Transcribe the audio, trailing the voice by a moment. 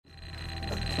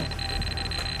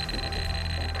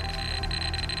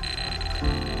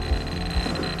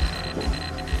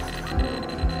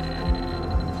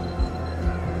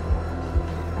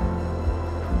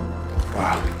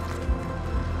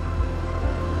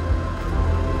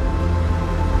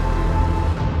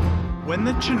When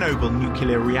the Chernobyl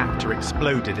nuclear reactor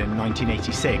exploded in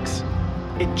 1986,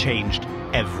 it changed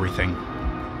everything.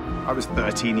 I was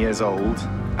 13 years old,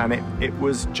 and it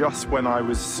was just when I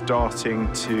was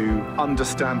starting to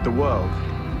understand the world.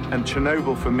 And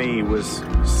Chernobyl for me was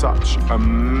such a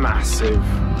massive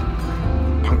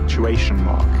punctuation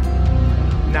mark.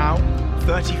 Now,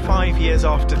 35 years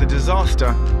after the disaster,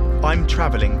 I'm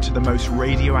travelling to the most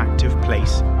radioactive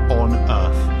place on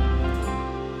Earth.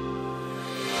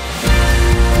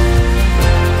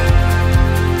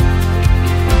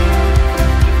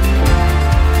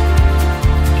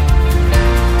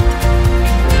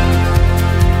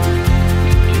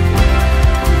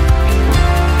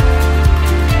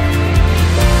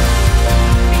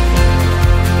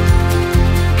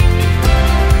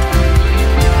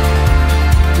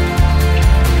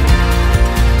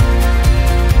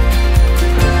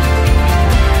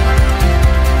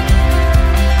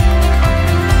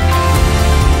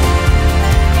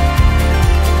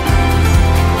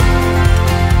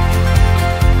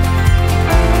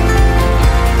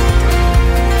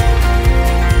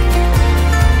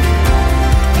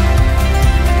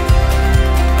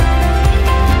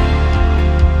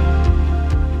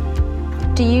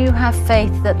 Do you have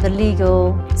faith that the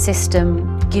legal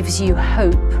system gives you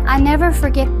hope? I never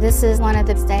forget this is one of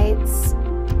the states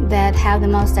that have the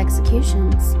most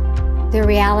executions. The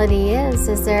reality is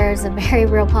there's a very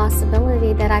real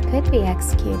possibility that I could be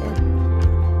executed.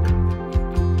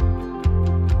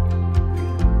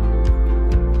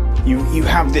 You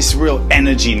have this real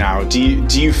energy now. Do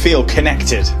you feel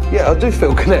connected? Yeah, I do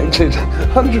feel connected,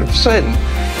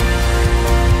 100%.